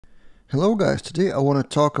Hello guys, today I want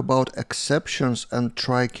to talk about exceptions and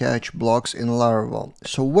try-catch blocks in Laravel.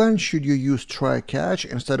 So when should you use try-catch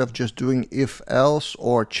instead of just doing if-else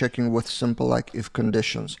or checking with simple like if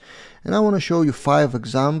conditions? And I want to show you 5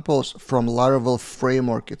 examples from Laravel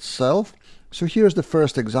framework itself. So here's the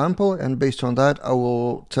first example, and based on that I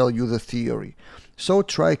will tell you the theory. So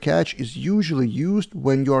try-catch is usually used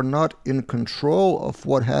when you're not in control of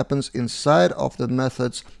what happens inside of the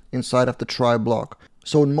methods inside of the try block.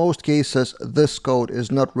 So in most cases, this code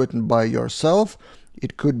is not written by yourself.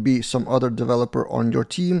 It could be some other developer on your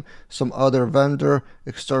team, some other vendor,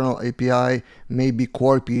 external API, maybe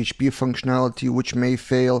core PHP functionality which may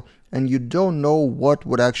fail, and you don't know what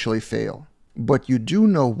would actually fail. But you do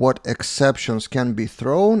know what exceptions can be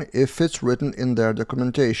thrown if it's written in their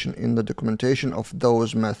documentation, in the documentation of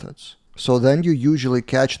those methods. So then you usually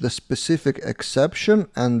catch the specific exception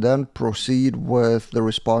and then proceed with the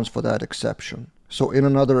response for that exception. So in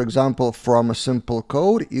another example from a simple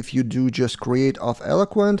code, if you do just create of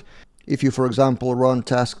Eloquent, if you for example run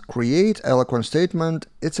task create Eloquent statement,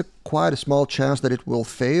 it's quite a small chance that it will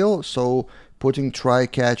fail. So putting try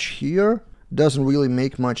catch here doesn't really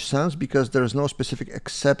make much sense because there's no specific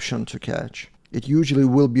exception to catch. It usually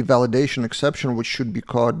will be validation exception which should be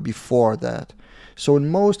caught before that. So in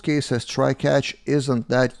most cases try catch isn't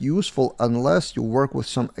that useful unless you work with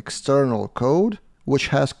some external code which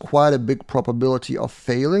has quite a big probability of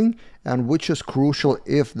failing and which is crucial.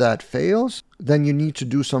 If that fails, then you need to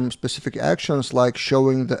do some specific actions like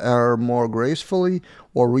showing the error more gracefully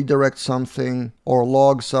or redirect something or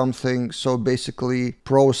log something, so basically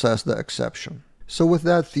process the exception. So with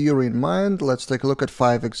that theory in mind, let's take a look at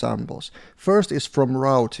 5 examples. First is from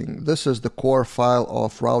routing. This is the core file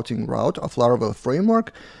of routing route of Laravel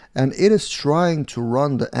framework, and it is trying to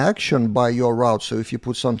run the action by your route. So if you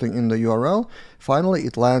put something in the URL, finally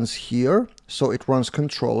it lands here. So it runs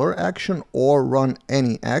controller action or run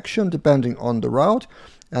any action depending on the route.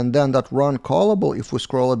 And then that run callable, if we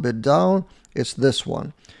scroll a bit down, it's this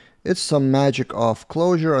one. It's some magic of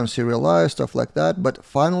closure and serialized, stuff like that, but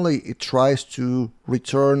finally it tries to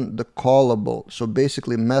return the callable. So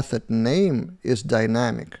basically method name is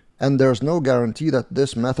dynamic. And there's no guarantee that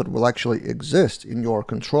this method will actually exist in your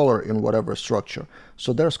controller in whatever structure.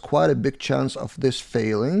 So there's quite a big chance of this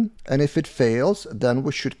failing. And if it fails, then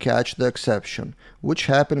we should catch the exception, which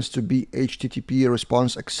happens to be HTTP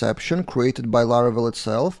response exception created by Laravel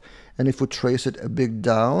itself. And if we trace it a bit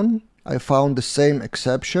down, I found the same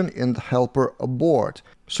exception in the helper abort.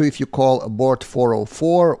 So if you call abort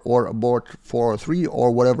 404 or abort 403 or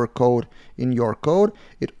whatever code in your code,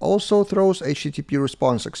 it also throws HTTP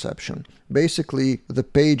response exception. Basically, the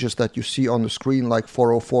pages that you see on the screen like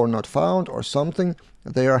 404 not found or something,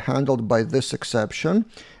 they are handled by this exception.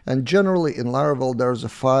 And generally in Laravel there's a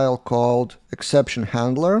file called exception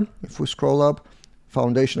handler. If we scroll up,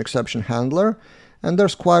 foundation exception handler. And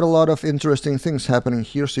there's quite a lot of interesting things happening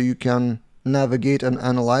here, so you can navigate and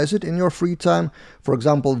analyze it in your free time. For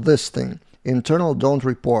example, this thing, internal don't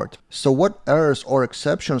report. So what errors or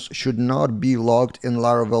exceptions should not be logged in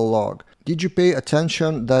Laravel log? Did you pay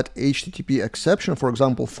attention that HTTP exception, for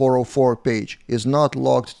example, 404 page, is not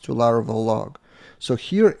logged to Laravel log? So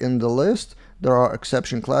here in the list, there are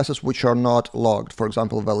exception classes which are not logged. For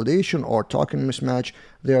example, validation or token mismatch,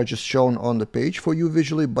 they are just shown on the page for you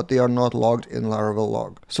visually, but they are not logged in Laravel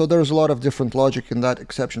log. So there's a lot of different logic in that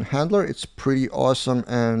exception handler. It's pretty awesome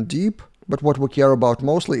and deep. But what we care about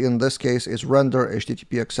mostly in this case is render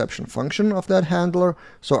HTTP exception function of that handler.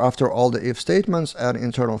 So after all the if statements and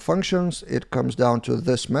internal functions, it comes down to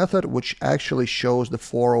this method, which actually shows the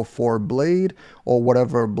 404 blade or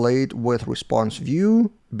whatever blade with response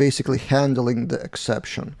view, basically handling the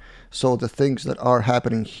exception. So the things that are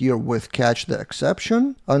happening here with catch the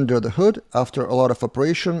exception, under the hood, after a lot of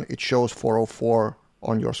operation, it shows 404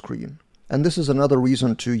 on your screen. And this is another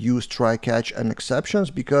reason to use try catch and exceptions,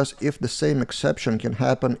 because if the same exception can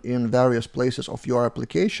happen in various places of your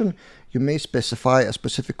application, you may specify a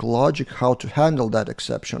specific logic how to handle that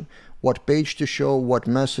exception. What page to show, what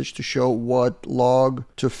message to show, what log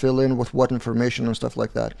to fill in with what information and stuff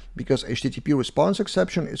like that. Because HTTP response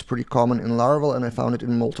exception is pretty common in Laravel and I found it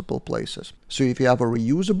in multiple places. So if you have a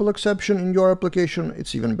reusable exception in your application,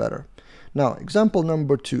 it's even better. Now, example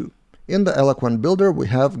number 2. In the Eloquent builder, we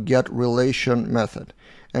have getRelation method.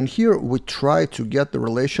 And here we try to get the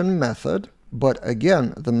relation method, but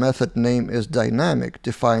again, the method name is dynamic,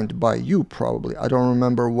 defined by you probably. I don't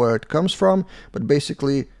remember where it comes from, but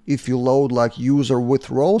basically, if you load like user with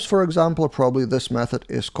roles, for example, probably this method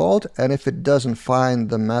is called. And if it doesn't find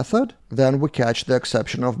the method, then we catch the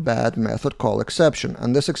exception of bad method call exception.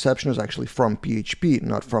 And this exception is actually from PHP,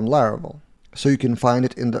 not from Laravel. So you can find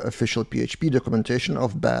it in the official PHP documentation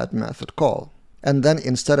of bad method call. And then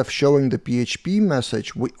instead of showing the PHP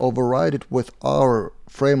message, we override it with our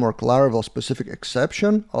framework Laravel specific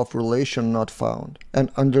exception of relation not found.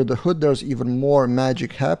 And under the hood, there's even more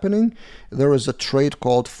magic happening. There is a trait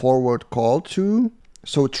called forward call to.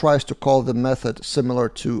 So it tries to call the method similar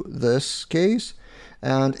to this case.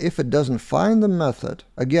 And if it doesn't find the method,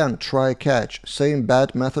 again, try catch, same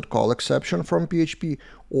bad method call exception from PHP,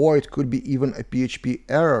 or it could be even a PHP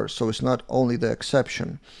error, so it's not only the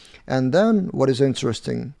exception. And then what is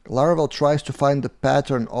interesting, Laravel tries to find the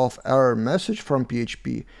pattern of error message from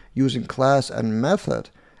PHP using class and method.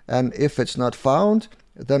 And if it's not found,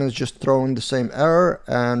 then it's just throwing the same error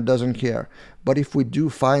and doesn't care. But if we do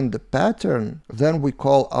find the pattern, then we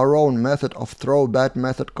call our own method of throw bad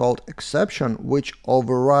method called exception, which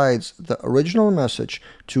overrides the original message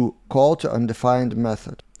to call to undefined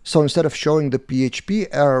method. So instead of showing the PHP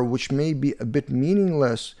error, which may be a bit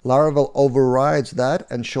meaningless, Laravel overrides that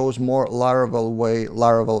and shows more Laravel way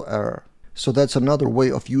Laravel error. So that's another way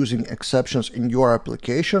of using exceptions in your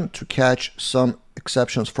application to catch some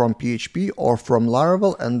exceptions from PHP or from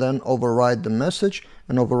Laravel and then override the message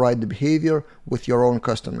and override the behavior with your own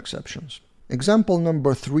custom exceptions. Example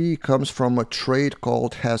number 3 comes from a trait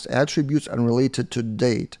called has attributes unrelated to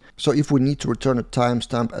date. So if we need to return a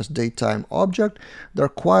timestamp as datetime object, there are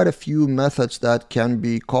quite a few methods that can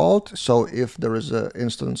be called. So if there is an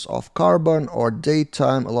instance of carbon or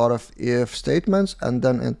datetime, a lot of if statements, and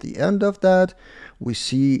then at the end of that, we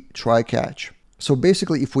see try catch. So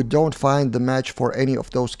basically, if we don't find the match for any of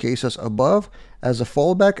those cases above, as a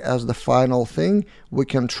fallback, as the final thing, we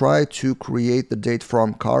can try to create the date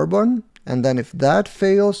from carbon. And then if that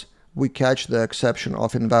fails, we catch the exception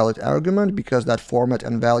of invalid argument because that format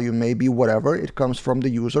and value may be whatever. It comes from the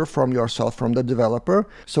user, from yourself, from the developer.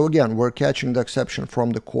 So again, we're catching the exception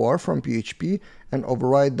from the core, from PHP, and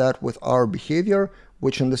override that with our behavior,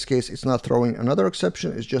 which in this case, it's not throwing another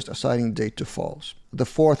exception, it's just assigning date to false. The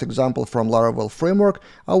fourth example from Laravel framework,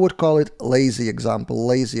 I would call it lazy example,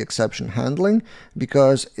 lazy exception handling,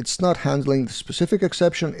 because it's not handling the specific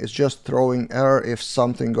exception, it's just throwing error if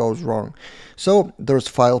something goes wrong. So there's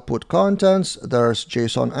file put contents, there's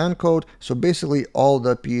JSON encode, so basically all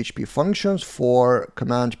the PHP functions for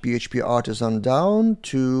command PHP artisan down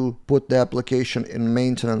to put the application in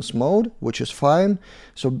maintenance mode, which is fine.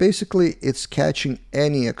 So basically it's catching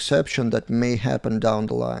any exception that may happen down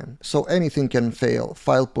the line. So anything can fail.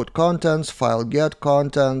 File put contents, file get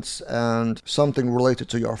contents, and something related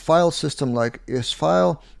to your file system like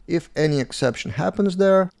isFile. If any exception happens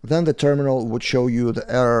there, then the terminal would show you the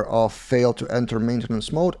error of fail to enter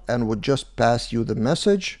maintenance mode and would just pass you the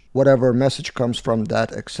message, whatever message comes from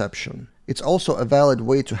that exception. It's also a valid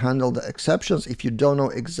way to handle the exceptions if you don't know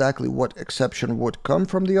exactly what exception would come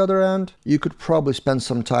from the other end. You could probably spend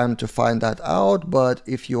some time to find that out, but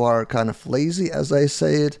if you are kind of lazy, as I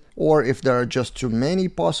say it, or if there are just too many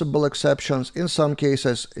possible exceptions, in some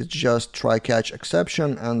cases it's just try catch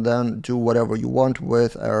exception and then do whatever you want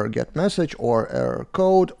with error get message or error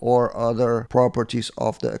code or other properties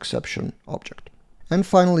of the exception object. And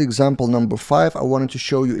finally, example number 5, I wanted to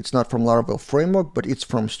show you it's not from Laravel framework, but it's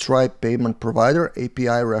from Stripe Payment Provider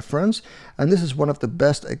API reference. And this is one of the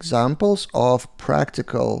best examples of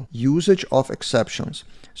practical usage of exceptions.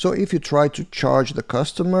 So if you try to charge the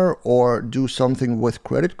customer or do something with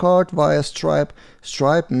credit card via Stripe,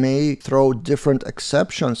 Stripe may throw different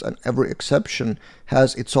exceptions, and every exception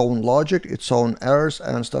has its own logic, its own errors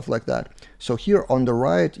and stuff like that. So here on the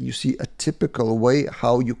right, you see a typical way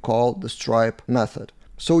how you call the Stripe method.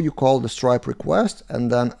 So you call the Stripe request, and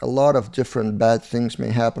then a lot of different bad things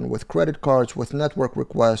may happen with credit cards, with network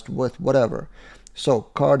request, with whatever. So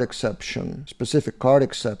card exception, specific card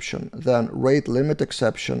exception, then rate limit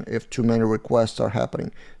exception if too many requests are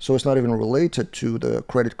happening. So it's not even related to the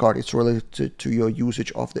credit card, it's related to your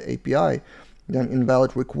usage of the API. Then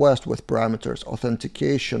invalid request with parameters,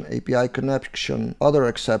 authentication, API connection, other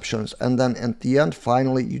exceptions, and then at the end,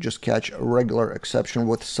 finally, you just catch a regular exception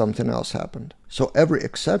with something else happened. So every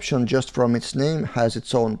exception, just from its name, has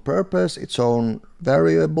its own purpose, its own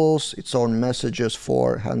variables, its own messages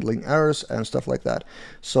for handling errors and stuff like that.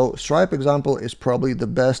 So Stripe example is probably the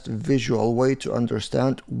best visual way to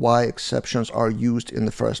understand why exceptions are used in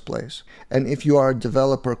the first place. And if you are a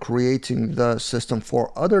developer creating the system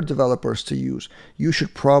for other developers to use, you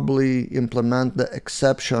should probably implement the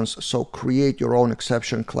exceptions. So create your own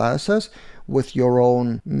exception classes with your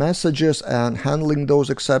own messages and handling those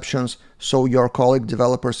exceptions, so your colleague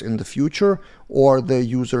developers in the future or the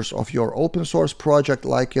users of your open source project,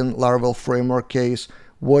 like in Laravel framework case,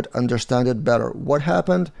 would understand it better. What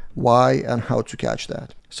happened, why, and how to catch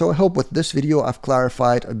that. So I hope with this video I've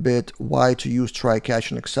clarified a bit why to use try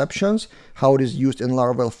catch and exceptions, how it is used in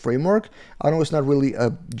Laravel framework. I know it's not really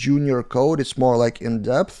a junior code, it's more like in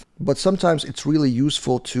depth, but sometimes it's really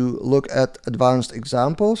useful to look at advanced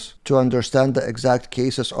examples to understand the exact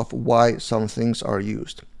cases of why some things are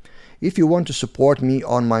used. If you want to support me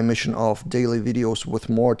on my mission of daily videos with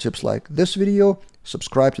more tips like this video,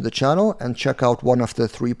 subscribe to the channel and check out one of the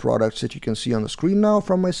 3 products that you can see on the screen now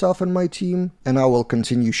from myself and my team, and I will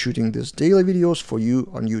continue shooting these daily videos for you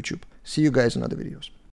on YouTube. See you guys in other videos.